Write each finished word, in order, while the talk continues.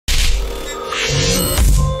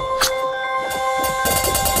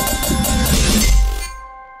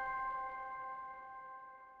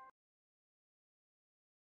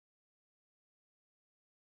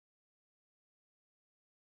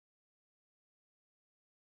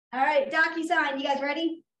All right, DocuSign, you guys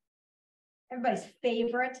ready? Everybody's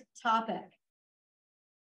favorite topic.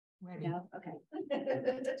 Ready. No? Okay.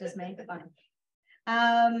 Just me? Fine.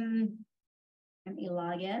 Let me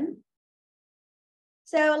log in.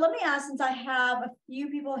 So let me ask, since I have a few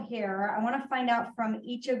people here, I want to find out from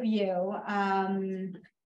each of you,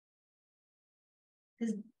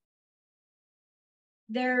 because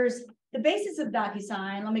there's the basis of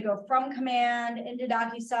DocuSign. Let me go from command into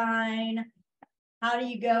DocuSign. How do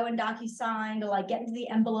you go in DocuSign to like get into the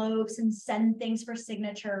envelopes and send things for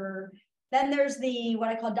signature? Then there's the what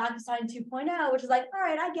I call DocuSign 2.0, which is like, all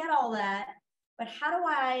right, I get all that, but how do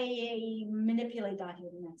I manipulate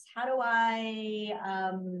documents? How do I,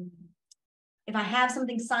 if I have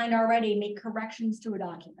something signed already, make corrections to a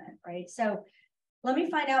document, right? So let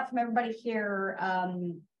me find out from everybody here.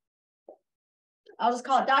 I'll just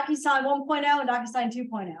call it DocuSign 1.0 and DocuSign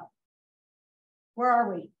 2.0. Where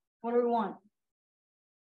are we? What do we want?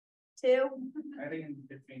 2? I think in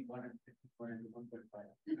between 1 and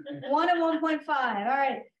 1.5. 1 and 1.5. All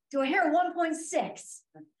right. Do I hear 1.6?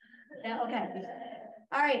 Yeah, okay.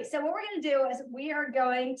 All right. So what we're going to do is we are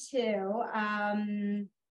going to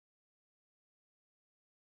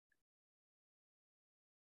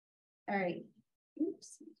all right.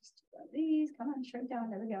 Oops. Just do these. Come on, shrink down.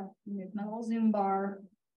 There we go. Move my little zoom bar.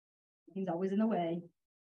 He's always in the way.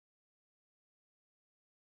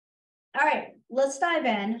 All right. Let's dive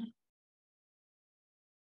in.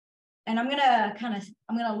 And I'm gonna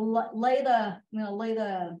lay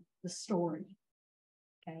the story.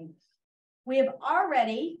 Okay. We have a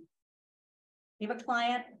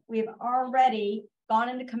client, we have already gone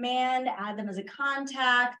into command, add them as a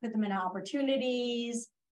contact, put them in opportunities,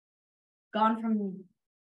 gone from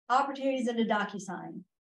opportunities into DocuSign. Is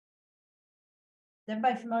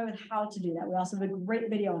everybody familiar with how to do that? We also have a great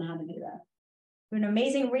video on how to do that. We have an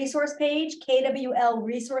amazing resource page,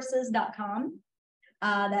 kwlresources.com.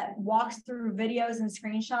 That walks through videos and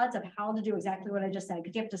screenshots of how to do exactly what I just said,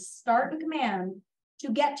 because you have to start in command to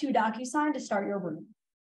get to DocuSign to start your room.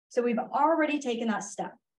 So we've already taken that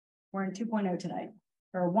step. We're in 2.0 today,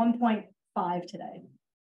 or 1.5 today.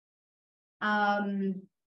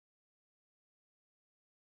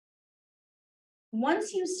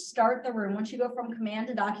 Once you start the room, once you go from command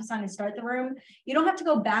to DocuSign and start the room, you don't have to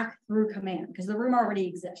go back through command because the room already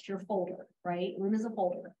exists, your folder, right? Room is a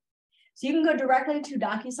folder. So you can go directly to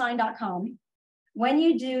DocuSign.com. When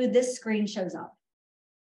you do, this screen shows up.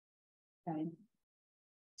 Okay.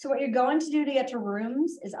 So what you're going to do to get to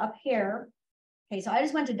rooms is up here. Okay, so I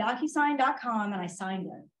just went to DocuSign.com and I signed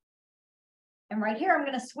in. And right here, I'm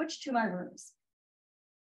going to switch to my rooms.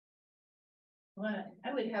 Well,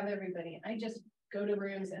 I would have everybody, I just go to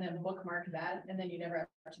rooms and then bookmark that, and then you never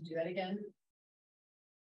have to do that again.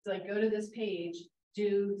 So like go to this page,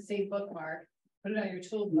 do save bookmark, put it on your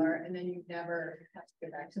toolbar, and then you never have to go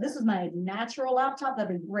back to So this is my natural laptop.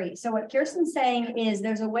 That'd be great. So what Kirsten's saying is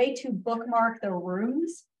there's a way to bookmark the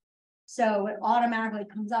rooms. So it automatically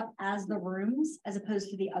comes up as the rooms as opposed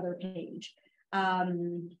to the other page.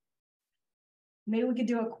 Maybe we could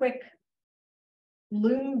do a quick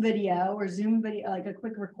Loom video or Zoom video, like a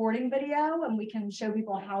quick recording video, and we can show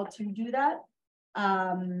people how to do that.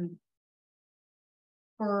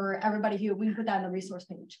 For everybody who, we can put that in the resource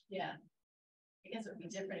page. Yeah. I guess it would be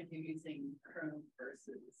different if you're using Chrome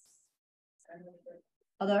versus.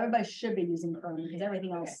 Although everybody should be using Chrome because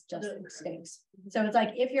everything else just stinks. So it's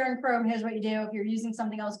like, if you're in Chrome, here's what you do. If you're using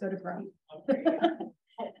something else, go to Chrome.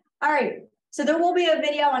 All right. So there will be a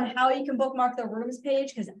video on how you can bookmark the rooms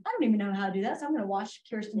page because I don't even know how to do that. So I'm going to watch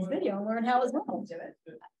Kirsten's video and learn how as well.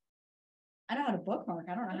 I know how to bookmark.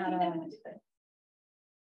 I don't know how to.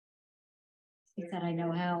 He said I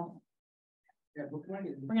know how. Yeah, bookmark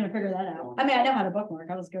is. We're going to figure that out. I mean, I know how to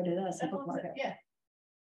bookmark. I'll just go do this and bookmark it. Yeah.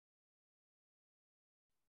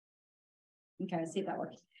 Okay, let's see if that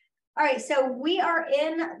works. All right, so we are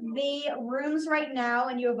in the rooms right now,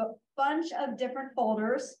 and you have a bunch of different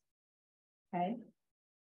folders. Okay.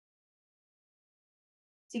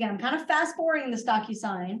 So again, I'm kind of fast forwarding this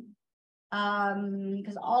DocuSign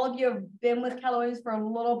because all of you have been with Keller Williams for a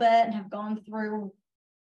little bit and have gone through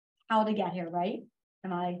how to get here, right?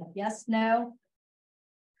 Am I yes, no?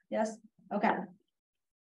 Yes? Okay.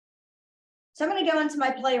 So I'm going to go into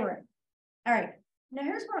my playroom. All right. Now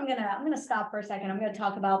here's where I'm gonna stop for a second. I'm gonna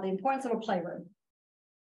talk about the importance of a playroom.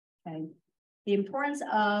 Okay. The importance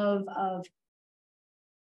of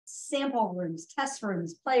sample rooms, test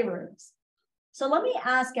rooms, playrooms. So let me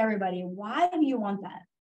ask everybody, why do you want that?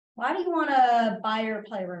 Why do you want a buyer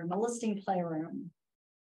playroom, a listing playroom?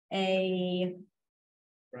 Say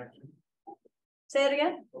it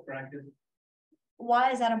again. For practice.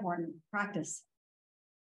 Why is that important? Practice.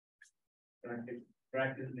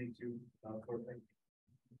 Practice makes you perfect.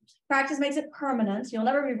 Practice makes it permanent. You'll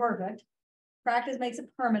never be perfect. Practice makes it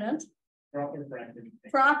permanent. Proper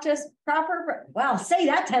practice. Wow, say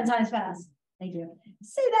that 10 times fast. Thank you.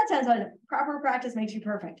 Say that 10 times. Proper practice makes you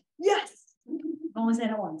perfect. Yes. Only say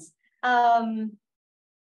it once.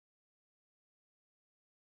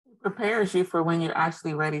 Prepares you for when you're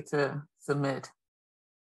actually ready to submit.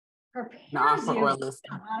 Prepares you.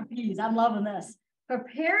 I'm loving this.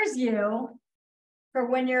 Prepares you for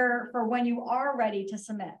when you are ready to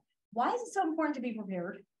submit. Why is it so important to be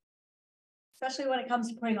prepared? Especially when it comes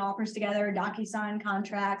to putting offers together, DocuSign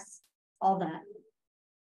contracts, all that.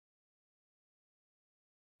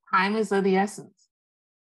 Time is of the essence.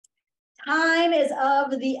 Time is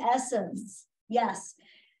of the essence. Yes.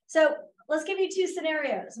 So let's give you two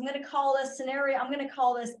scenarios. I'm going to call this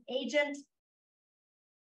agent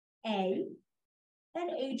A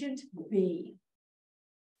and agent B.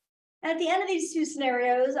 And at the end of these two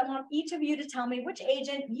scenarios, I want each of you to tell me which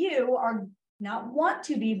agent you are not want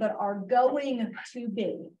to be, but are going to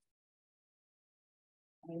be.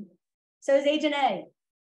 Okay. So is agent A.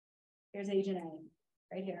 Here's agent A,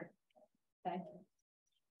 right here. Okay.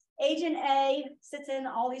 Agent A sits in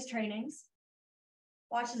all these trainings,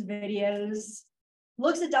 watches videos,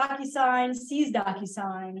 looks at DocuSign, sees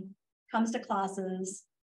DocuSign, comes to classes,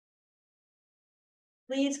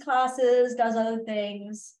 leads classes, does other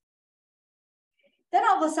things. Then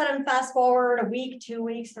all of a sudden, fast forward a week, 2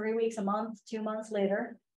 weeks, 3 weeks, a month, 2 months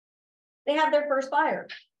later, they have their first buyer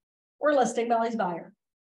or listing Belly's buyer.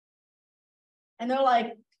 And they're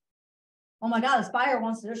like, oh my God, this buyer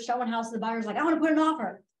wants to, they're showing houses. The buyer's like, I want to put an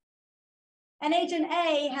offer. And agent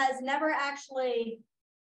A has never actually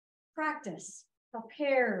practiced,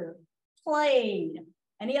 prepared, played,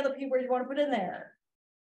 any other people you want to put in there,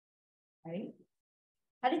 right?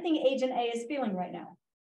 How do you think agent A is feeling right now?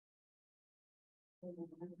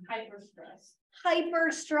 Hyper stressed.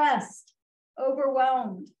 Hyper stressed,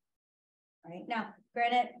 overwhelmed, right? Now,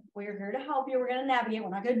 granted, we're here to help you. We're going to navigate.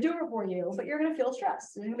 We're not going to do it for you, but you're going to feel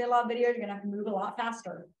stressed. There's going to be a lot of videos. You're going to have to move a lot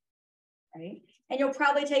faster, right? And you'll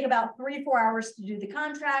probably take about 3-4 hours to do the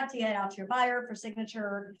contract, to get it out to your buyer for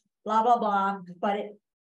signature, blah, blah, blah. But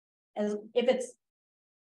if it's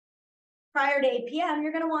prior to 8 p.m.,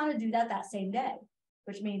 you're going to want to do that same day,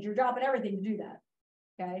 which means you're dropping everything to do that,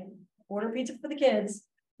 okay? Order pizza for the kids.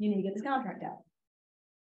 You need to get this contract out.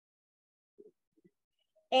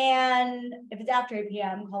 And if it's after 8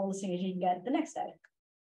 p.m., call the listing agent, you can get it the next day.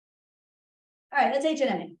 All right, that's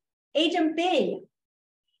agent A. Agent B.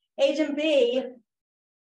 Agent B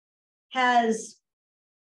has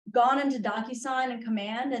gone into DocuSign and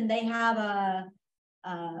Command, and they have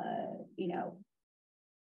Alana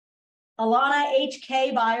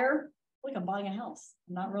HK buyer. Like I'm buying a house.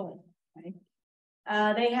 I'm not really, right?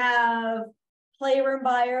 They have Playroom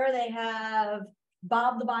buyer. They have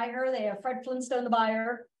Bob the buyer. They have Fred Flintstone the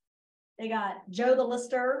buyer. They got Joe the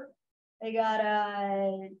lister. They got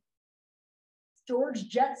George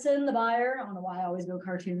Jetson the buyer. I don't know why I always go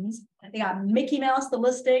cartoons. They got Mickey Mouse the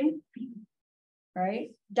listing,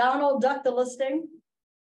 right? Donald Duck the listing.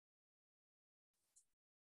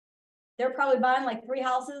 They're probably buying like 3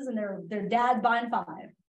 houses, and their dad's buying 5.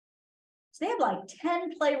 So they have like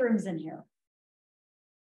 10 playrooms in here.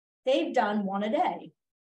 They've done 1 a day.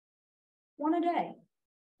 1 a day.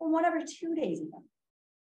 Or 1 every 2 days even.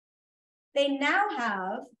 They now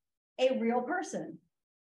have a real person.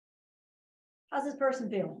 How's this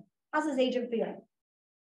person feel? How's this agent feel?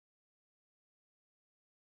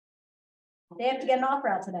 They have to get an offer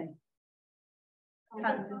out today.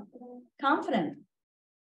 Confident.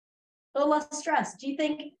 A little less stressed. Do you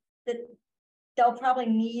think that they'll probably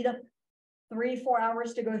need 3-4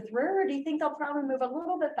 hours to go through, or do you think they'll probably move a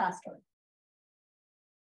little bit faster?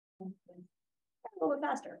 A little bit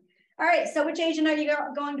faster. All right, so which agent are you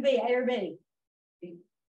going to be, A or B? B?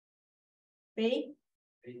 B?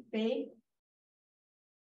 B?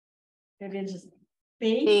 Maybe it's just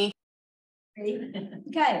B? B?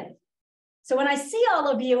 Okay. So when I see all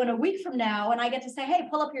of you in a week from now, and I get to say, hey,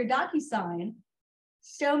 pull up your DocuSign,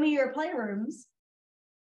 show me your playrooms.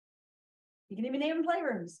 You can even name them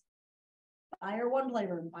playrooms. Buyer 1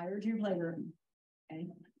 playroom, buyer 2 playroom. Okay.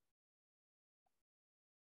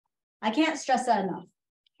 I can't stress that enough.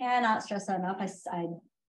 Cannot stress that enough. I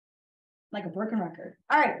like a broken record.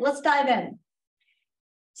 All right, let's dive in.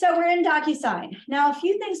 So we're in DocuSign. Now, a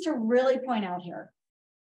few things to really point out here.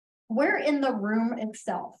 We're in the room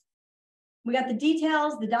itself. We got the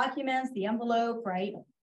details, the documents, the envelope, right?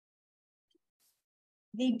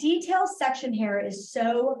 The details section here is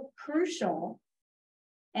so crucial.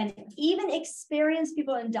 And even experienced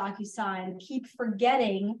people in DocuSign keep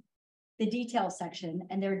forgetting the details section,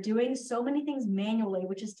 and they're doing so many things manually,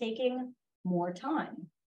 which is taking more time.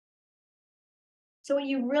 So what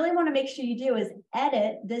you really want to make sure you do is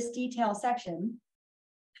edit this detail section,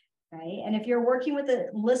 right? And if you're working with a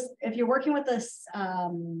list, if you're working with this,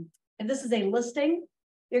 if this is a listing,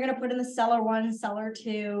 you're going to put in the seller 1, seller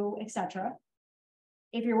 2, etc.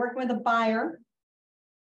 If you're working with a buyer,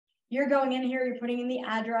 you're going in here, you're putting in the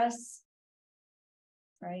address,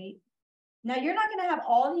 right? Now you're not going to have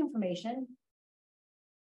all the information,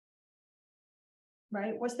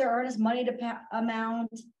 right? What's their earnest money to amount?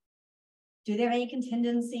 Do they have any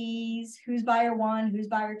contingencies? Who's buyer 1, who's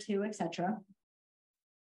buyer 2, etc.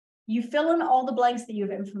 You fill in all the blanks that you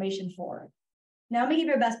have information for. Now let me give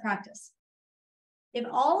you a best practice. If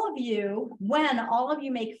all of you, when all of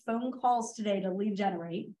you make phone calls today to lead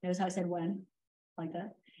generate, notice how I said when, like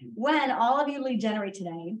that. When all of you lead generate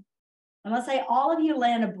today, and let's say all of you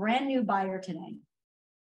land a brand new buyer today,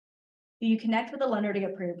 you connect with a lender to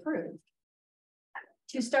get pre-approved,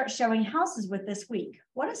 to start showing houses with this week.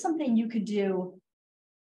 What is something you could do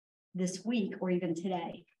this week or even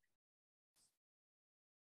today?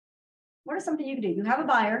 What is something you could do? You have a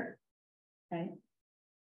buyer, okay?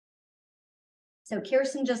 So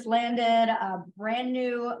Kirsten just landed a brand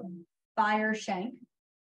new buyer, Shank,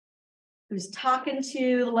 who's talking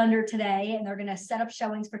to the lender today, and they're going to set up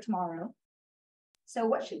showings for tomorrow. So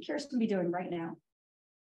what should Kirsten be doing right now?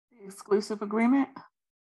 The exclusive agreement.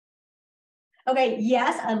 Okay,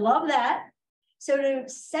 yes, I love that. So to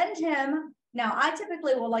send him, now I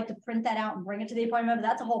typically will like to print that out and bring it to the appointment, but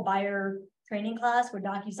that's a whole buyer training class with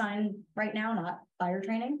DocuSign right now, not buyer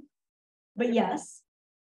training. But yes,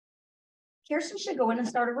 Kirsten should go in and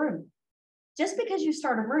start a room. Just because you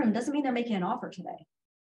start a room doesn't mean they're making an offer today.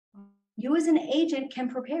 You as an agent can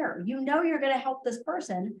prepare. You know you're going to help this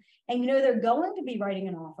person, and you know they're going to be writing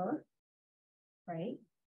an offer, right?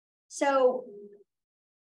 So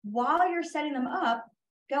while you're setting them up,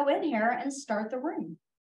 go in here and start the room.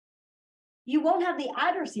 You won't have the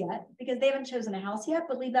address yet because they haven't chosen a house yet,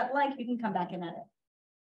 but leave that blank. You can come back and edit.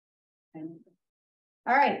 Okay.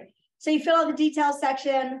 All right. So you fill out the details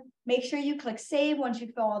section. Make sure you click save once you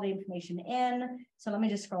fill all the information in. So let me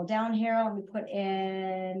just scroll down here. Let me put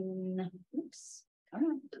in, oops, come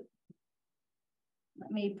on.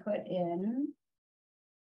 Let me put in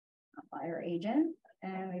a buyer agent,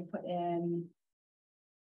 and we put in,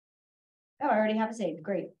 oh, I already have it saved.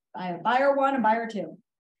 Great. I have buyer 1 and buyer 2.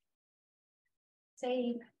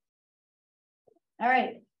 Save. All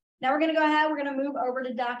right. Now we're going to go ahead. We're going to move over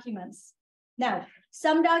to documents. Now,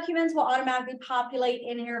 some documents will automatically populate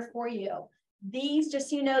in here for you. These, just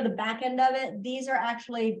so you know, the back end of it, these are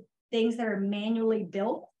actually things that are manually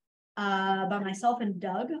built by myself and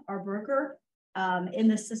Doug, our broker, in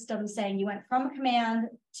the system, saying you went from a command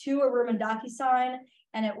to a room in DocuSign,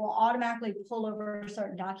 and it will automatically pull over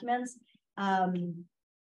certain documents.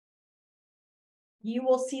 You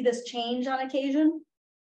will see this change on occasion.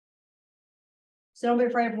 So don't be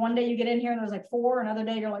afraid if one day you get in here and there's like 4, another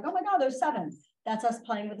day you're like, oh my God, there's 7. That's us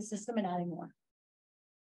playing with the system and adding more.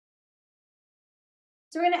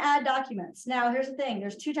 So we're going to add documents. Now, here's the thing.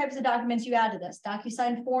 There's 2 types of documents you add to this.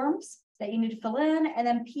 DocuSign forms that you need to fill in, and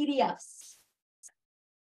then PDFs.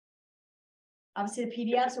 Obviously, the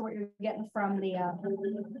PDFs are what you're getting from the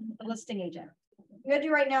listing agent. What I'm going to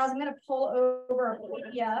do right now is I'm going to pull over a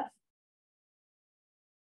PDF.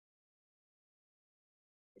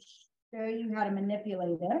 Show you how to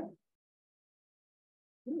manipulate it.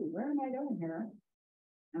 Ooh, where am I going here?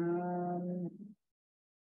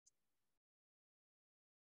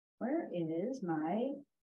 Where is my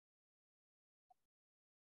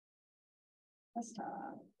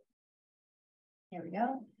desktop? Here we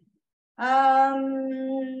go.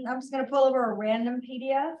 I'm just going to pull over a random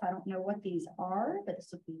PDF. I don't know what these are, but this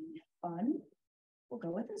will be fun. We'll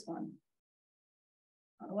go with this one.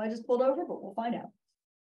 I don't know why I just pulled over, but we'll find out.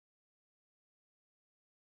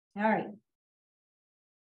 All right.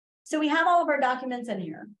 So we have all of our documents in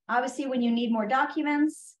here. Obviously, when you need more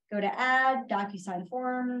documents, go to add, DocuSign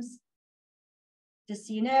forms. Just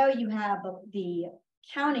so you know, you have the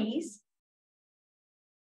counties.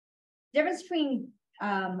 The difference between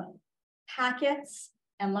packets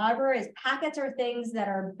and libraries. Packets are things that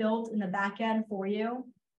are built in the back end for you.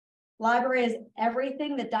 Library is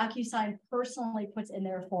everything that DocuSign personally puts in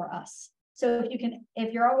there for us. So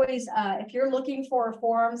if you're looking for a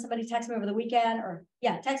form, somebody texted me over the weekend,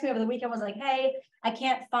 text me over the weekend, was like, hey, I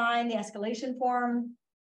can't find the escalation form.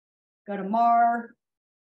 Go to MAR.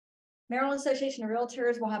 Maryland Association of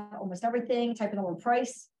Realtors will have almost everything. Type in the word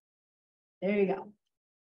price. There you go.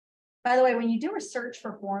 By the way, when you do a search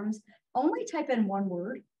for forms, only type in one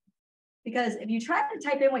word, Because if you try to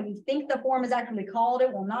type in what you think the form is actually called,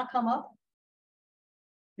 it will not come up.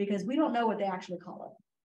 Because we don't know what they actually call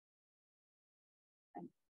it.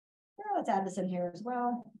 Yeah, let's add this in here as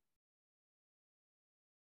well.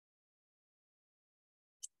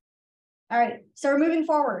 All right, so we're moving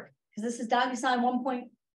forward because this is DocuSign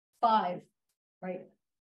 1.5, right?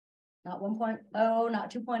 Not 1.0,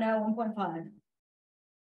 not 2.0, 1.5.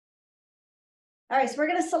 All right, so we're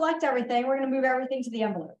going to select everything. We're going to move everything to the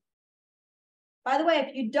envelope. By the way,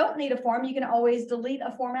 if you don't need a form, you can always delete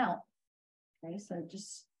a form out. Okay, so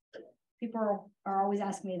just people are always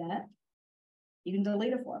asking me that. You can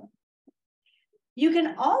delete a form. You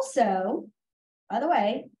can also, by the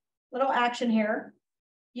way, little action here.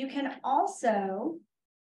 You can also,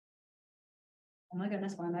 oh my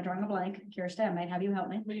goodness, why am I drawing a blank? Kirsten, I might have you help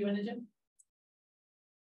me. What do you want to do?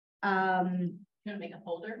 You want to make a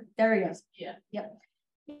folder? There he goes. Yeah. Yep.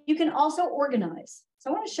 You can also organize. So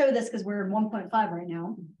I want to show this because we're in 1.5 right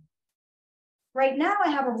now. Right now I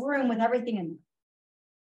have a room with everything in it.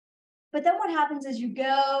 But then what happens is you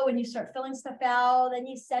go and you start filling stuff out, then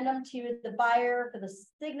you send them to the buyer for the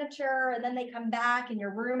signature, and then they come back and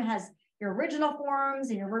your room has your original forms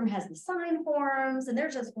and your room has the signed forms, and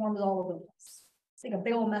there's just forms all over the place. It's like a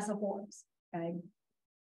big old mess of forms, okay?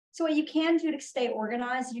 So what you can do to stay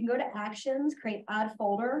organized, you can go to actions, create add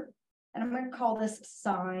folder, and I'm going to call this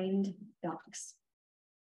signed docs.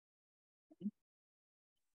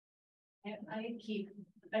 And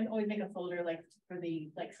I always make a folder like for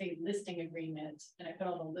the, like say listing agreement, and I put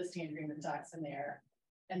all the listing agreement docs in there.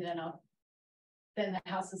 And then then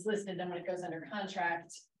the house is listed, then when it goes under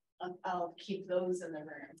contract, I'll keep those in the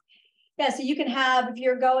room. Yeah, so you can have, if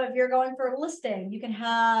you're going for a listing, you can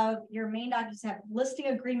have your main documents have listing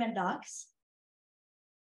agreement docs,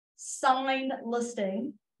 signed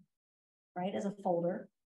listing, right, as a folder.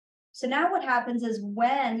 So now what happens is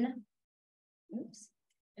when, oops.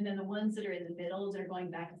 And then the ones that are in the middle that are going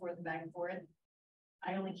back and forth and back and forth,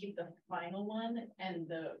 I only keep the final one, and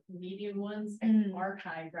the medium ones I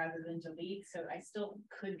archive rather than delete. So I still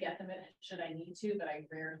could get them should I need to, but I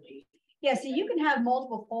rarely. Yeah, so you can have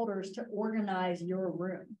multiple folders to organize your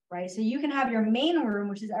room, right? So you can have your main room,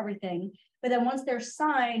 which is everything, but then once they're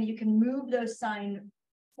signed, you can move those signed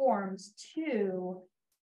forms to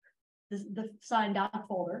the signed doc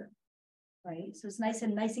folder, right? So it's nice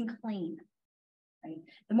and clean. Right.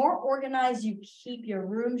 The more organized you keep your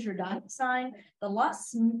rooms, your DocuSign, the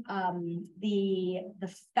less the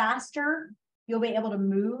faster you'll be able to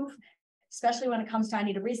move, especially when it comes to I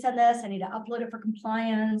need to resend this, I need to upload it for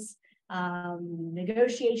compliance,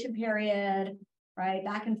 negotiation period, right?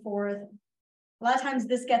 Back and forth. A lot of times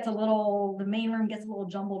this gets the main room gets a little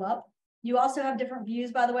jumbled up. You also have different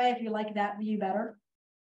views, by the way, if you like that view better.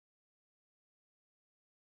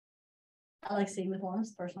 I like seeing the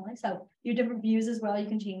forms personally. So you have different views as well you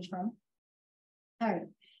can change from. All right.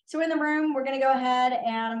 So we're in the room. We're going to go ahead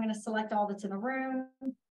and I'm going to select all that's in the room.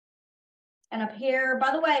 And up here,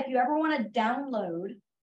 by the way, if you ever want to download, if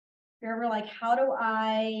you're ever like, how do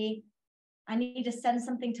I need to send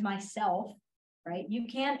something to myself, right? You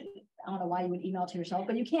can't, I don't know why you would email to yourself,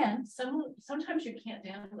 but you can. Sometimes you can't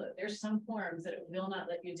download. There's some forms that it will not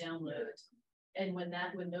let you download. And when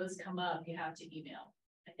those come up, you have to email.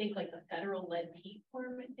 I think like the federal lead paint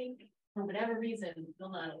form, I think, for whatever reason,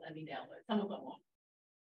 they'll not let me download. Some of them won't.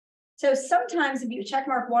 So sometimes if you check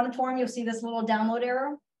mark one form, you'll see this little download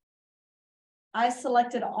arrow. I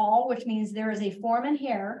selected all, which means there is a form in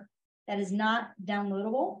here that is not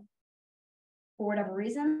downloadable for whatever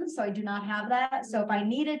reason. So I do not have that. So if I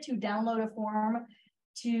needed to download a form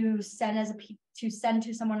to send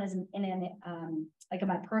to someone as like in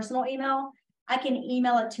my personal email, I can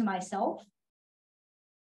email it to myself.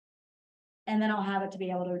 And then I'll have it to be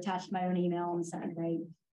able to attach to my own email and send, right?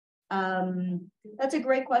 That's a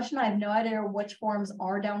great question. I have no idea which forms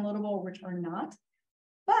are downloadable, which are not.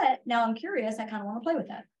 But now I'm curious. I kind of want to play with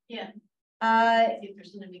that. Yeah. See if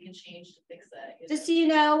there's something we can change to fix that. Just so you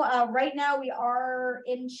know, right now we are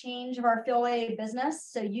in change of our affiliate business.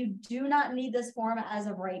 So you do not need this form as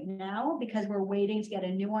of right now because we're waiting to get a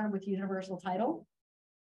new one with universal title.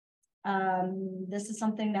 This is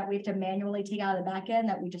something that we have to manually take out of the back end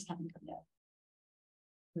that we just haven't done yet,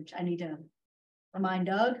 which I need to remind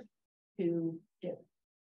Doug to do.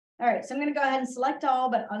 All right, so I'm going to go ahead and select all,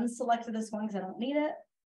 but unselect this one because I don't need it.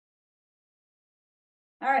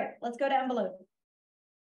 All right, let's go to envelope,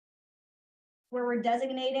 where we're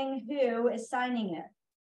designating who is signing it.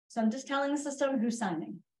 So I'm just telling the system who's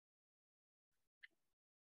signing.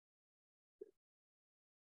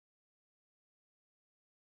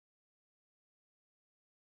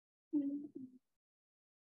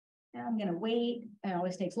 And I'm gonna wait. It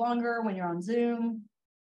always takes longer when you're on Zoom.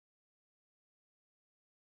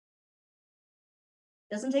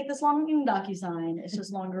 Doesn't take this long in DocuSign. It's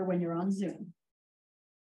just longer when you're on Zoom.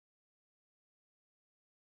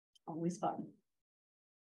 Always fun.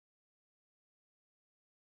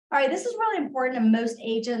 All right, this is really important, and most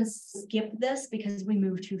agents skip this because we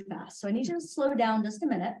move too fast. So I need you to slow down just a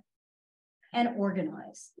minute and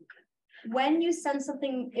organize. When you send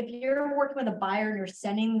something, if you're working with a buyer and you're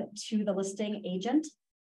sending to the listing agent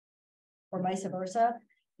or vice versa,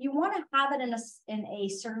 you want to have it in a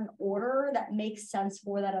certain order that makes sense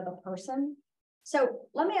for that other person. So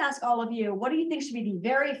let me ask all of you, what do you think should be the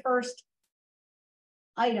very first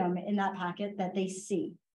item in that packet that they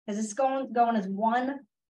see? Because it's going as one,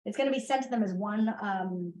 it's going to be sent to them as one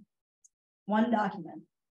document.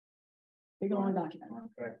 Big long document.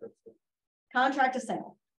 Contract of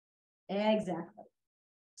sale. Exactly.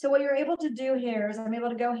 So what you're able to do here is I'm able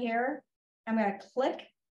to go here, I'm going to click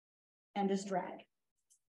and just drag.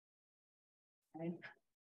 Okay.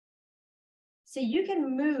 So you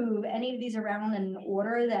can move any of these around in an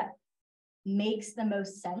order that makes the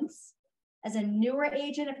most sense. As a newer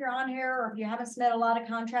agent, if you're on here, or if you haven't submitted a lot of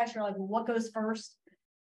contracts, you're like, well, what goes first?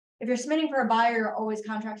 If you're submitting for a buyer, always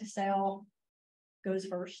contract to sale goes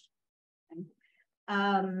first.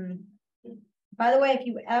 Okay. By the way, if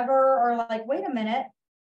you ever are like, wait a minute,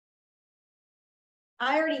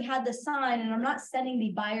 I already had this signed and I'm not sending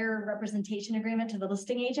the buyer representation agreement to the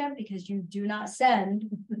listing agent, because you do not send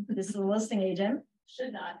this to the listing agent.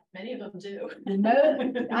 Should not. Many of them do. No,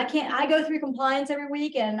 I can't. I go through compliance every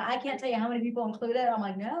week and I can't tell you how many people include it. I'm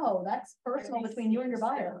like, no, that's personal between you and your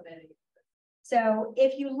buyer. So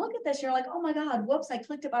if you look at this, you're like, oh my God, whoops, I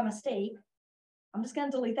clicked it by mistake. I'm just going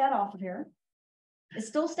to delete that off of here. It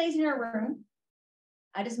still stays in your room.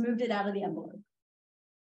 I just moved it out of the envelope.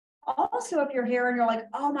 Also, if you're here and you're like,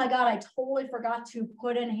 oh my God, I totally forgot to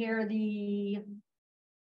put in here the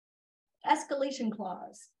escalation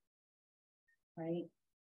clause, right?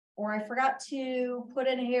 Or I forgot to put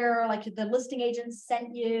in here, like the listing agent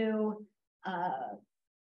sent you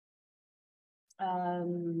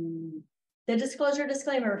the disclosure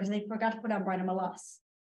disclaimer because they forgot to put on Brennan Molas.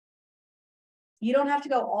 You don't have to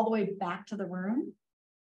go all the way back to the room.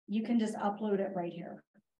 You can just upload it right here.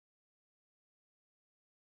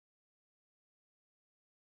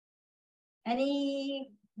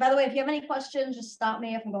 By the way, if you have any questions, just stop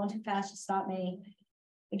me. If I'm going too fast, just stop me.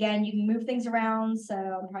 Again, you can move things around. So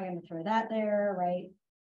I'm probably going to throw that there, right?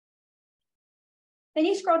 Then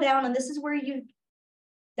you scroll down and this is where you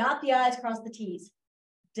dot the I's, cross the T's.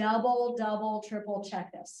 Double, triple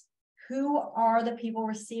check this. Who are the people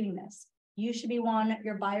receiving this? You should be one,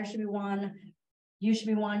 your buyer should be one, you should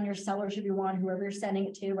be one, your seller should be one, whoever you're sending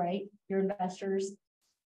it to, right? Your investors.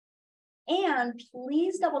 And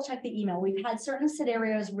please double check the email. We've had certain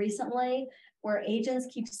scenarios recently where agents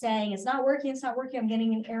keep saying, it's not working, I'm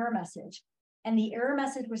getting an error message. And the error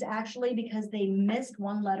message was actually because they missed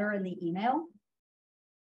one letter in the email,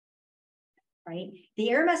 right?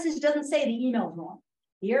 The error message doesn't say the email is wrong.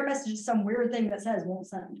 The error message is some weird thing that says won't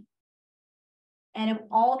send. And it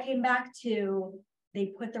all came back to,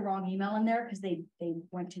 they put the wrong email in there because they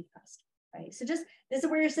went too fast, right? So just, this is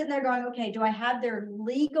where you're sitting there going, okay, do I have their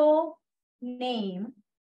legal name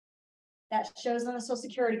that shows on the social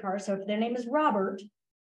security card? So if their name is Robert,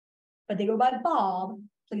 but they go by Bob,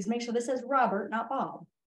 please make sure this says Robert, not Bob.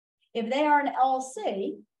 If they are an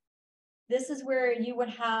LLC, this is where you would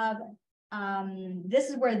have, this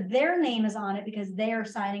is where their name is on it because they are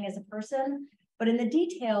signing as a person. But in the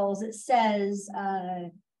details, it says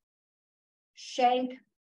Shank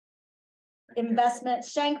Investment,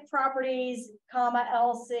 Shank Properties, comma,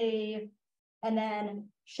 LLC, and then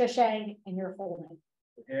Shashank in your full name.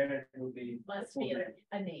 Here it will be. Must be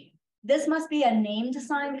a name. This must be a name to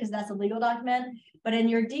sign because that's a legal document, but in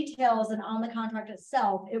your details and on the contract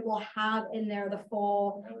itself, it will have in there the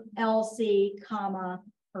full LLC, comma,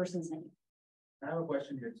 person's name. I have a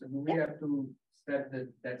question here. So do we have to set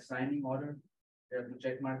that signing order? We have to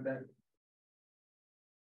check mark that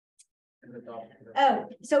in the top. Oh,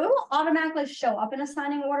 so it will automatically show up in a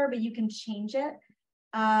signing order, but you can change it.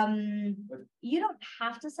 You don't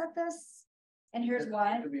have to set this, and here's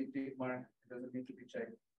why. It doesn't need to be tick mark. It doesn't need to be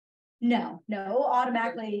checked. No,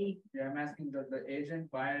 automatically. Yeah, I'm asking that the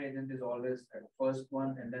agent, buyer agent is always at first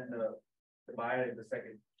one, and then the buyer is the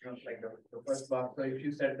second. You know, like the first box. So if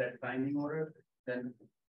you set that signing order, then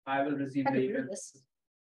I will receive the email,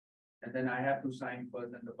 and then I have to sign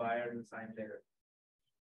first, and the buyer will sign later.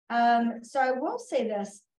 So I will say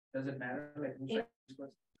this. Does it matter? Like who signs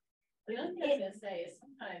first? The only thing I was gonna say is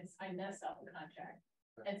sometimes I mess up the contract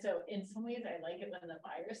And so in some ways, I like it when the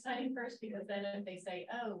buyer's signing first, because then if they say,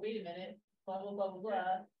 oh, wait a minute, blah, blah, blah, blah,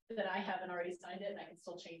 blah, then I haven't already signed it and I can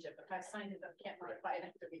still change it. But if I've signed it, I can't modify it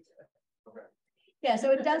after we do it. Yeah,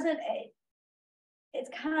 so it doesn't, it's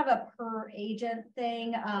kind of a per agent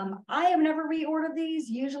thing. I have never reordered these.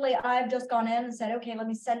 Usually I've just gone in and said, okay, let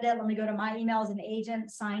me send it. Let me go to my email as an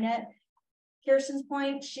agent, sign it. Kirsten's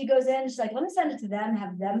point, she goes in, she's like, let me send it to them,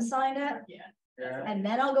 have them sign it, Yeah, and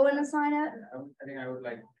then I'll go in and sign it. I think I would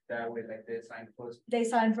like that way, like they sign first. They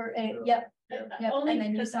sign for, yep, Yeah. yep, Only and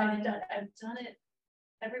then you because sign. I've done it.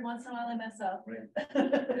 Every once in a while I mess up. Right.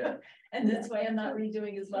 Yeah. And this way I'm not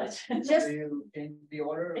redoing as much. Just, So you change the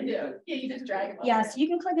order? I do. Yeah, you just drag it. yes, you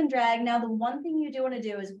can click and drag. Now, the one thing you do want to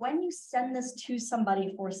do is when you send this to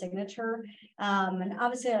somebody for signature, and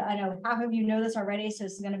obviously I know half of you know this already, so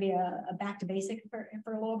this is going to be a back to basic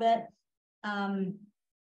for a little bit.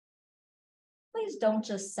 Please don't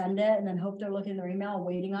just send it and then hope they're looking at their email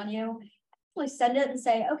waiting on you. Please send it and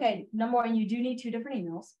say, okay, number one, you do need 2 different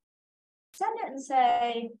emails. Send it and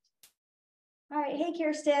say, all right, hey,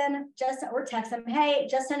 Kirsten, or text them, hey,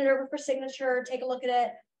 just send it over for signature, take a look at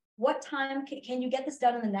it. What time can you get this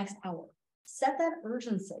done in the next hour? Set that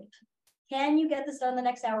urgency. Can you get this done in the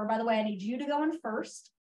next hour? By the way, I need you to go in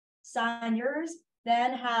first, sign yours,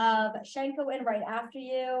 then have Shanko in right after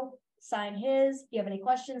you, sign his. If you have any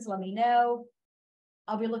questions, let me know.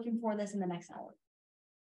 I'll be looking for this in the next hour.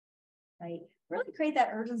 Right? Really create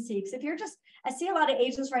that urgency. Because if you're just, I see a lot of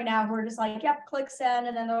agents right now who are just like, yep, click send,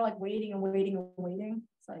 and then they're like waiting and waiting and waiting.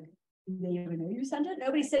 It's like, they even know you sent it.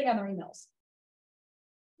 Nobody's sitting on their emails.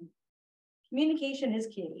 Communication is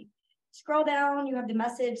key. Scroll down, you have the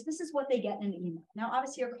message. This is what they get in an email. Now,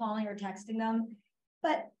 obviously you're calling or texting them,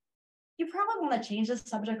 but you probably want to change the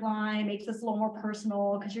subject line, make this a little more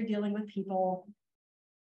personal because you're dealing with people.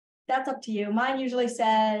 That's up to you. Mine usually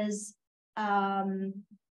says,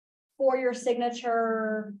 for your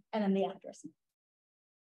signature, and then the address.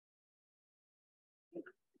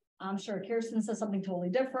 I'm sure Kirsten says something totally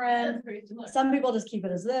different. Some people just keep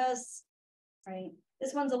it as this, right?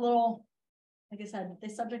 This one's a little, like I said, the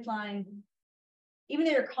subject line, even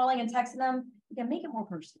though you're calling and texting them, you can make it more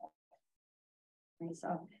personal. Okay, so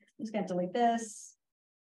I'm just gonna delete this.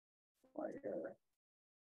 For your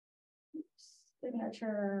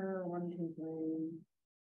signature, 1, 2, 3.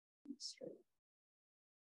 Straight.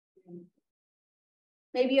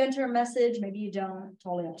 Maybe you enter a message, maybe you don't,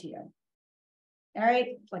 totally up to you. All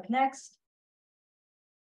right, click next.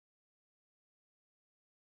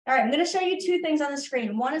 All right, I'm going to show you 2 things on the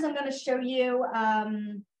screen. One is I'm going to show you,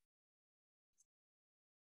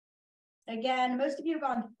 again, most of you have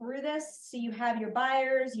gone through this. So you have your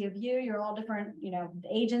buyers, you have you're all different, you know,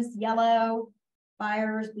 agents, yellow,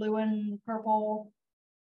 buyers, blue and purple.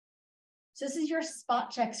 So this is your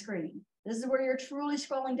spot check screen. This is where you're truly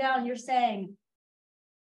scrolling down. You're saying,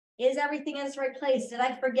 is everything in its right place? Did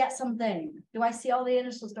I forget something? Do I see all the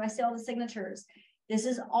initials? Do I see all the signatures? This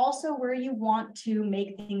is also where you want to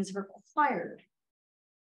make things required.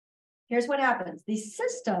 Here's what happens. The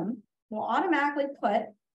system will automatically put,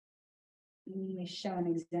 let me show an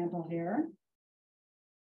example here.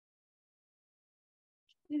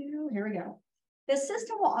 Here we go. The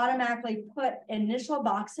system will automatically put initial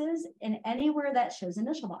boxes in anywhere that shows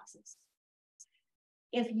initial boxes.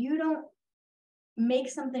 If you don't make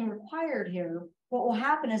something required here, what will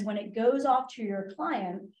happen is when it goes off to your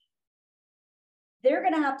client, they're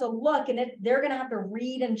going to have to look and they're going to have to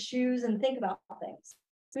read and choose and think about things.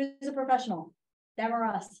 Who's a professional? Them or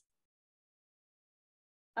us?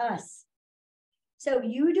 Us. So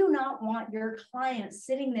you do not want your client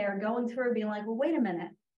sitting there going through being like, well, wait a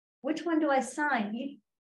minute, which one do I sign?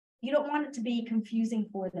 You don't want it to be confusing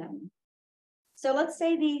for them. So let's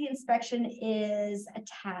say the inspection is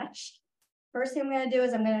attached. First thing I'm going to do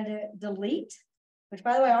is I'm going to delete, which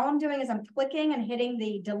by the way, all I'm doing is I'm clicking and hitting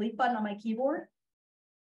the delete button on my keyboard.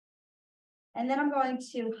 And then I'm going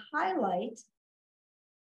to highlight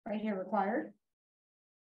right here, required.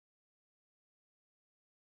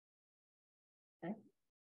 Okay.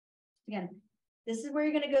 Again, this is where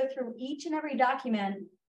you're going to go through each and every document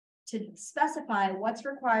to specify what's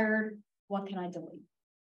required, what can I delete.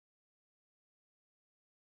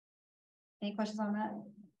 Any questions on that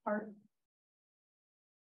part?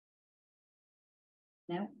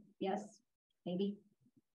 No? Yes? Maybe?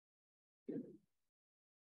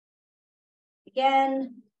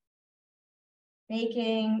 Again,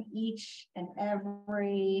 making each and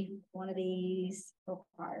every one of these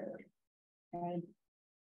required. Okay.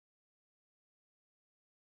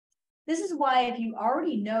 This is why if you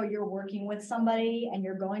already know you're working with somebody and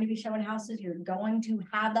you're going to be showing houses, you're going to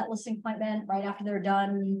have that listing appointment right after they're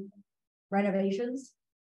done renovations.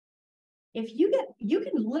 if you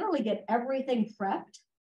can literally get everything prepped.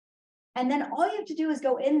 And then all you have to do is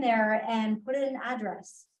go in there and put in an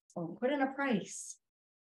address or put in a price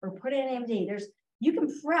or put in an AMD. You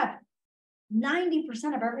can prep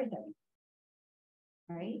 90% of everything.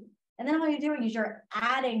 Right? And then all you're doing is you're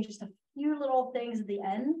adding just a few little things at the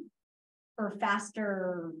end for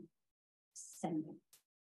faster sending.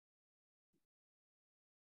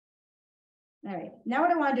 All right, now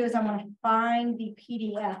what I want to do is I want to find the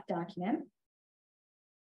PDF document.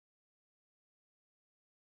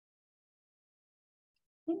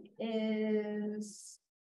 I think is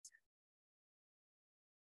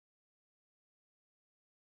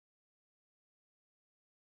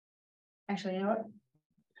actually, you know what?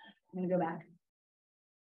 I'm going to go back.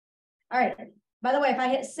 All right. By the way, if I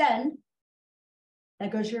hit send,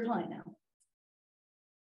 that goes to your client now.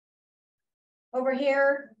 Over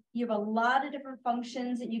here, you have a lot of different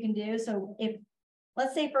functions that you can do. So if,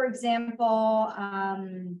 let's say, for example,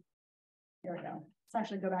 here we go. Let's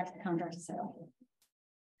actually go back to the contract of sale.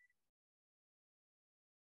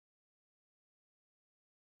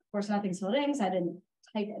 Of course, nothing's filled in because I didn't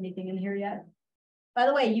type anything in here yet. By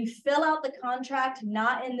the way, you fill out the contract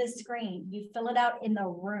not in this screen. You fill it out in the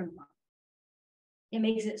room. It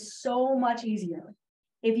makes it so much easier.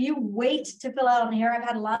 If you wait to fill out on here, I've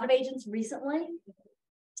had a lot of agents recently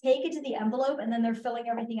take it to the envelope and then they're filling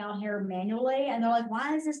everything out here manually. And they're like,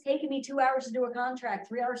 why is this taking me 2 hours to do a contract,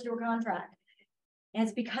 3 hours to do a contract? And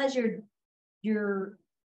it's because you're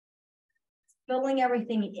filling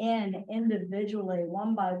everything in individually,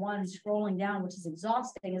 one by one, scrolling down, which is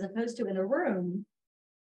exhausting, as opposed to in a room,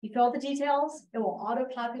 you fill out the details, it will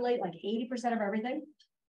auto-populate like 80% of everything.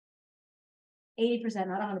 80%,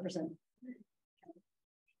 not 100%.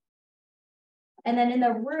 And then in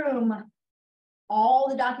the room, all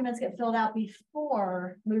the documents get filled out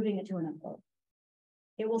before moving it to an envelope.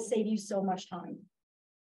 It will save you so much time.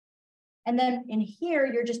 And then in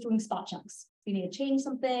here, you're just doing spot checks. You need to change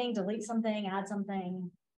something, delete something, add something.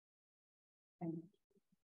 Okay.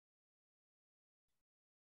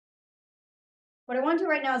 What I want to do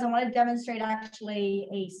right now is I want to demonstrate actually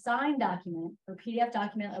a signed document or PDF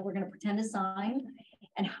document that we're going to pretend is signed,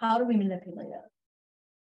 and how do we manipulate it.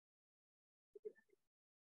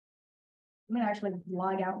 I'm going to actually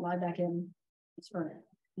log out, log back in, just for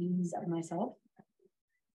ease of myself.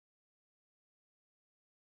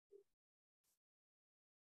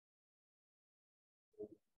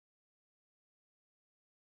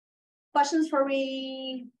 Questions for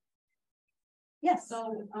me? Yes.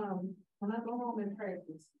 So, when I go home and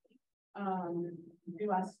practice,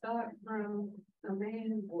 do I start from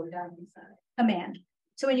command or DocuSign? Command.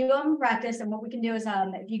 So when you go and practice, and what we can do is,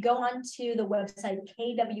 if you go onto the website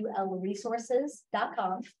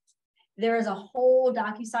kwlresources.com, there is a whole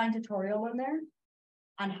DocuSign tutorial in there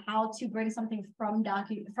on how to bring something from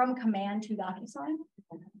command to DocuSign.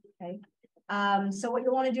 Okay. So what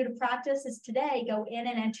you want to do to practice is today go in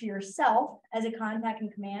and enter yourself as a contact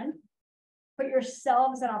in command. Put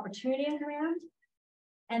yourself as an opportunity in command,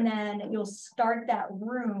 and then you'll start that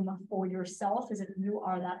room for yourself as if you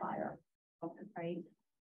are that buyer, right?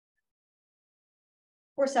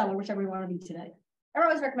 Or seller, whichever you want to be today. I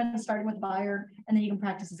always recommend starting with buyer, and then you can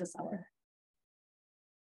practice as a seller.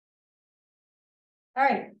 All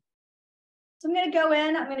right. So I'm going to go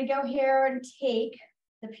in. I'm going to go here and take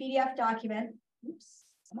the PDF document. Oops,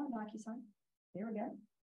 come on, DocuSign. There we go.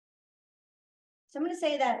 So I'm going to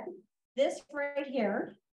say that this right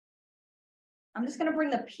here, I'm just going to bring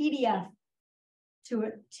the PDF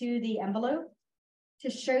to the envelope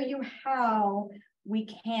to show you how we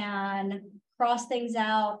can cross things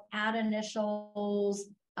out, add initials,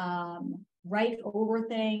 write over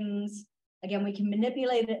things. Again, we can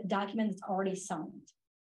manipulate a document that's already signed.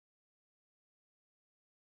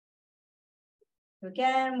 So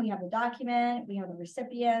again, we have the document, we have the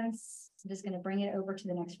recipients. I'm just going to bring it over to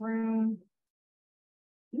the next room.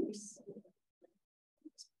 Oops.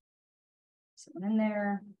 Someone in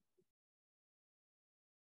there.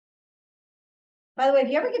 By the way, if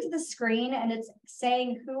you ever get to the screen and it's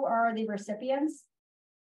saying who are the recipients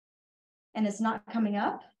and it's not coming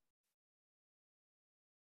up,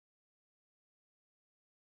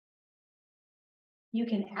 you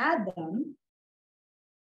can add them.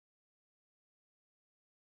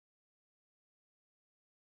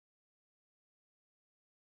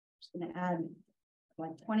 Just going to add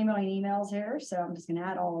like 20 million emails here, so I'm just going to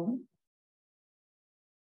add all of them.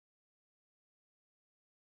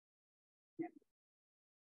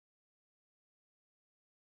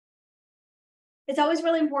 It's always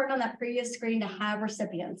really important on that previous screen to have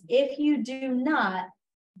recipients. If you do not,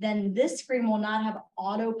 then this screen will not have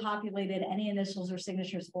auto-populated any initials or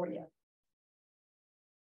signatures for you.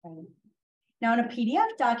 Okay. Now, in a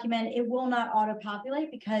PDF document, it will not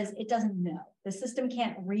auto-populate because it doesn't know. The system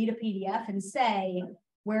can't read a PDF and say,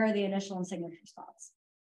 where are the initial and signature spots?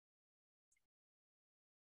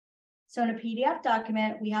 So in a PDF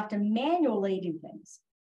document, we have to manually do things.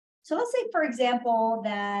 So let's say, for example,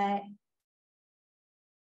 that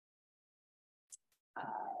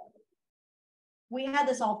we had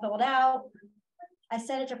this all filled out. I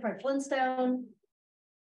sent it to Fred Flintstone.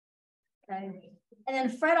 Okay. And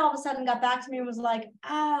then Fred all of a sudden got back to me and was like,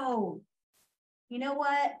 oh, you know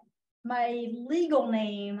what? My legal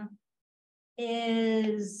name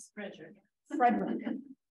is Frederick.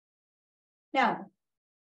 Now,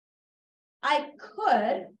 I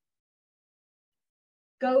could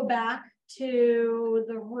go back to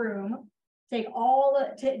the room, take all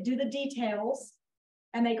the, do the details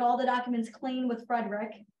and make all the documents clean with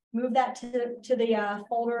Frederick, move that to the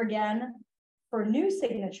folder again for new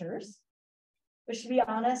signatures. But to be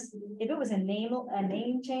honest, if it was a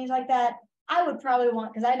name change like that, I would probably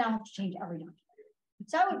want, because I now have to change every document.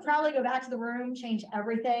 So I would probably go back to the room, change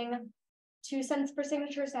everything, 2 cents per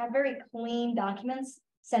signature, so have very clean documents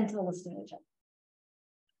sent to the listing agent.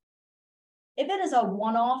 If it is a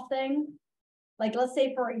one-off thing, like let's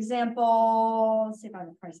say, for example, let's see if I have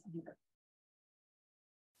a price on here.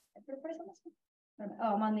 Is there a price on this one?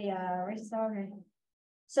 Oh, I'm on the right side. Okay.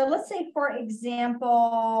 So let's say, for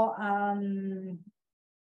example,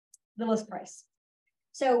 the list price.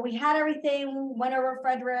 So we had everything, went over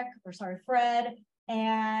Fred,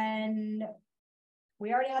 and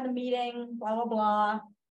we already had the meeting, blah, blah, blah.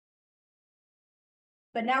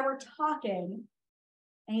 But now we're talking,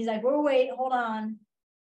 and he's like, whoa, wait, hold on.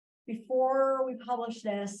 Before we publish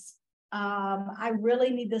this, I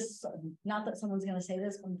really need this, not that someone's going to say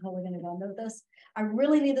this, but I'm totally going to go note this. I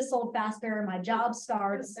really need this sold faster. My job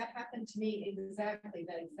starts. That happened to me exactly.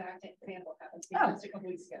 That exact example happened to me just a couple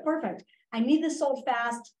weeks ago. Perfect. I need this sold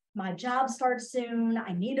fast. My job starts soon.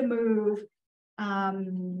 I need to move.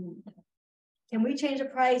 Can we change the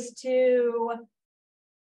price to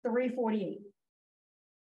 $348?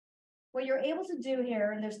 What you're able to do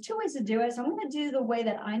here, and there's 2 ways to do it. So I'm going to do the way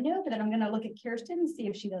that I know, but then I'm going to look at Kirsten and see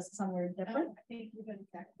if she does somewhere different. I think you did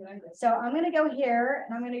exactly what I did. So I'm going to go here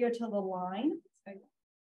and I'm going to go to the line. So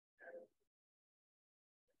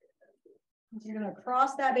you're going to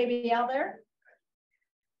cross that baby out there.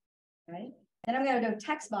 Right. Then I'm going to go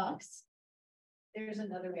text box. There's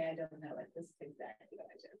another way I don't know it. This is exactly what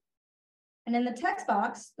I did. And in the text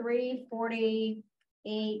box,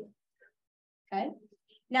 348. Okay.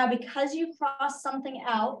 Now, because you crossed something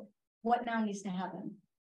out, what now needs to happen?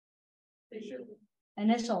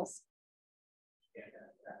 Initials.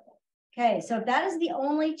 Okay, so if that is the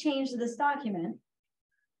only change to this document,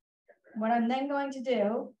 what I'm then going to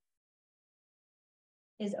do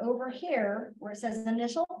is over here where it says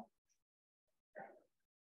initial.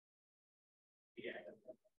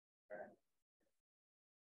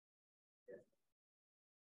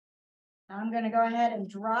 I'm going to go ahead and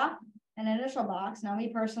drop an initial box. Now,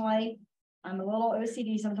 me personally, I'm a little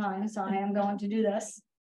OCD sometimes, so I am going to do this.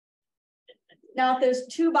 Now, if there's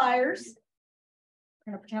 2 buyers,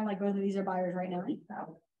 I'm going to pretend like both of these are buyers right now.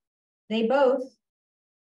 They both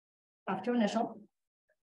have to initial.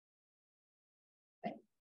 Okay.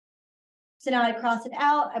 So now I cross it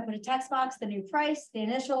out. I put a text box, the new price, the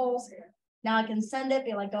initials. Now I can send it,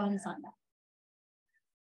 be like, go ahead and sign that.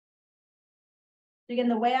 Again,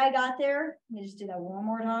 the way I got there, let me just do that one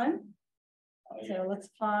more time. So let's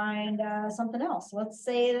find something else. Let's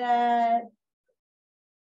say that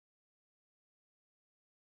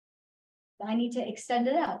I need to extend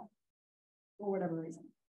it out for whatever reason.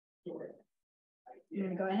 I'm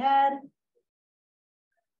going to go ahead.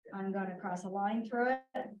 I'm going to cross a line through it.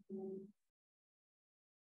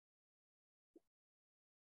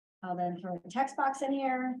 I'll then throw a text box in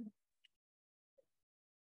here.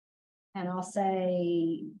 And I'll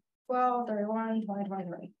say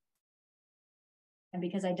 12/31/2023. And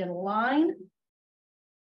because I did a line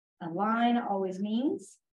always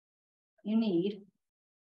means you need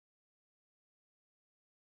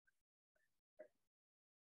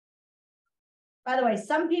by the way,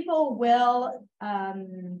 some people will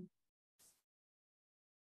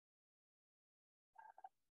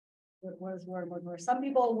what is word? Some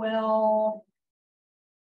people will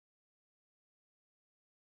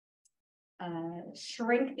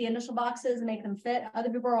shrink the initial boxes and make them fit. Other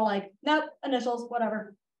people are like, nope, initials,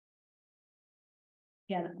 whatever.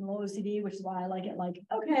 Again, I'm a little OCD, which is why I like it. Like,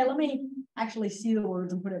 okay, let me actually see the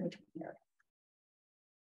words and put it between here.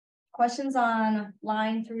 Questions on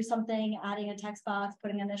line through something, adding a text box,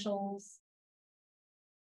 putting initials?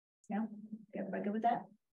 Yeah, everybody good with that?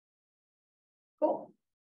 Cool.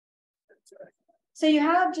 So you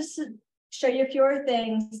have, just to show you a few other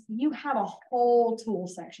things, you have a whole tool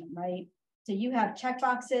section, right? So you have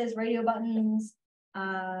checkboxes, radio buttons,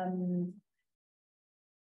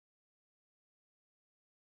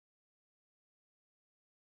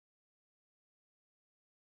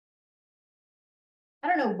 I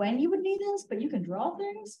don't know when you would need this, but you can draw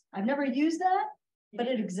things. I've never used that, but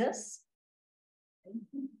it exists.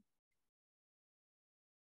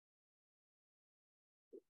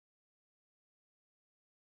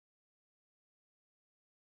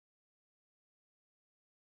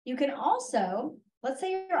 You can also, let's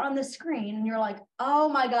say you're on the screen and you're like, oh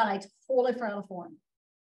my God, I totally forgot the form.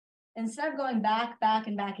 Instead of going back,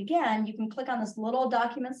 and back again, you can click on this little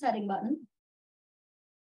document setting button.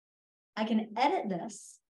 I can edit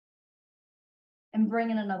this and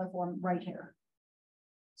bring in another form right here.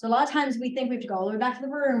 So a lot of times we think we have to go all the way back to the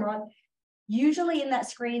room. Usually in that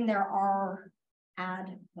screen, there are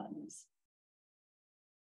add buttons.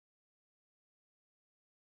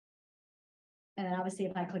 And then obviously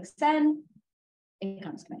if I click send, it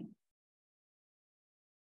comes to me.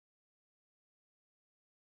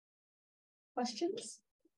 Questions?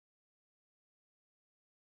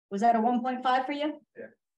 Was that a 1.5 for you? Yeah.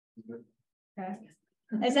 Okay.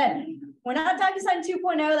 I said, we're not DocuSign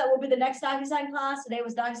 2.0, that will be the next DocuSign class. Today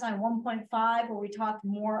was DocuSign 1.5, where we talked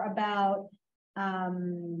more about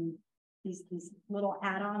these little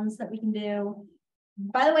add-ons that we can do.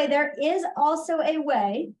 By the way, there is also a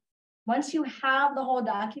way, once you have the whole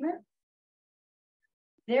document,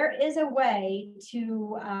 there is a way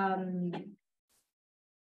to,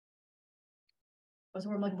 what's the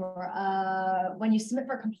word I'm looking for? When you submit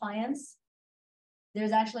for compliance,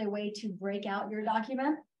 there's actually a way to break out your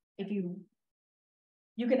document. If you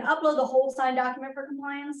can upload the whole signed document for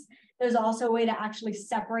compliance. There's also a way to actually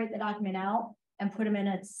separate the document out and put them in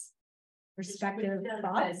its respective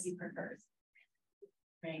spots.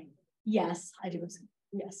 Right. Yes, I do.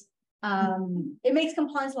 Yes. It makes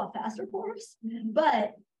compliance a lot faster for us,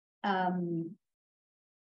 but it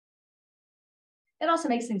also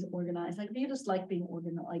makes things organized. Like if you just like being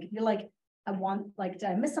organized, like if you're like, did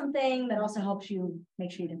I miss something? That also helps you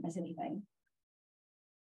make sure you didn't miss anything.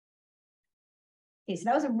 Okay, so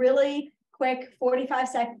that was a really quick 45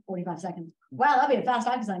 seconds. Wow, that'd be a fast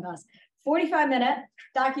DocuSign class. 45-minute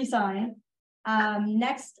DocuSign.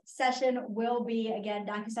 Next session will be, again,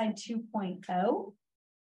 DocuSign 2.0,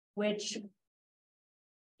 which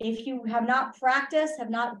if you have not practiced, have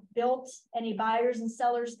not built any buyers and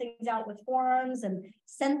sellers things out with forms and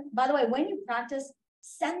by the way, when you practice,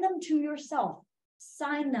 send them to yourself,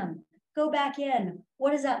 sign them, go back in. What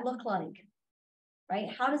does that look like, right?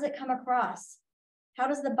 How does it come across? How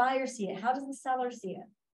does the buyer see it? How does the seller see it?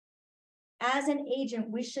 As an agent,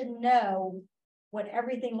 we should know what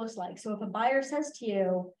everything looks like. So if a buyer says to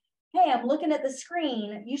you, hey, I'm looking at the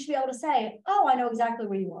screen, you should be able to say, oh, I know exactly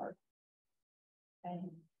where you are. Okay.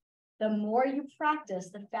 The more you practice,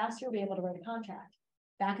 the faster you'll be able to write a contract.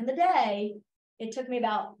 Back in the day, it took me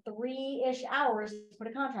about 3-ish hours to put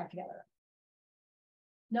a contract together.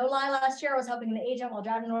 No lie, last year I was helping the agent while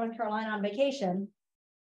driving to North Carolina on vacation,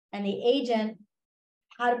 and the agent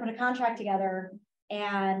had to put a contract together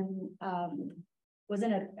and was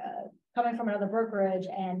in coming from another brokerage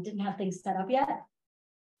and didn't have things set up yet.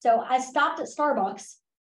 So I stopped at Starbucks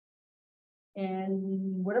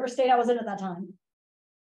in whatever state I was in at that time,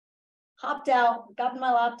 hopped out, got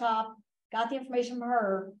my laptop, got the information from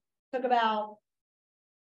her, took about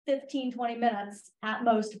 15-20 minutes at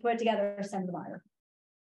most to put it together and send the buyer.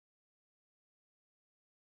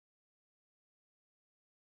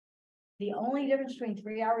 The only difference between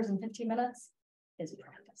 3 hours and 15 minutes is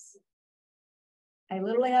practice. I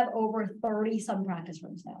literally have over 30 some practice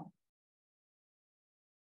rooms now.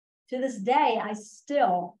 To this day, I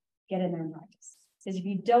still get in there and practice. Because if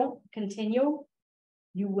you don't continue,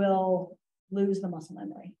 you will lose the muscle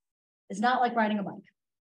memory. It's not like riding a bike.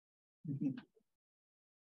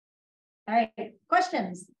 All right,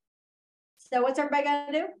 questions? So what's everybody got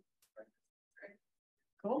to do?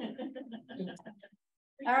 Cool.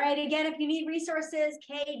 All right, again, if you need resources,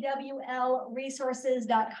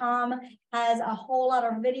 kwlresources.com has a whole lot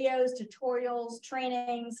of videos, tutorials,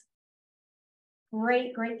 trainings,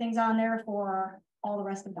 great things on there for all the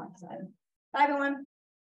rest of DocuSign. Bye, everyone.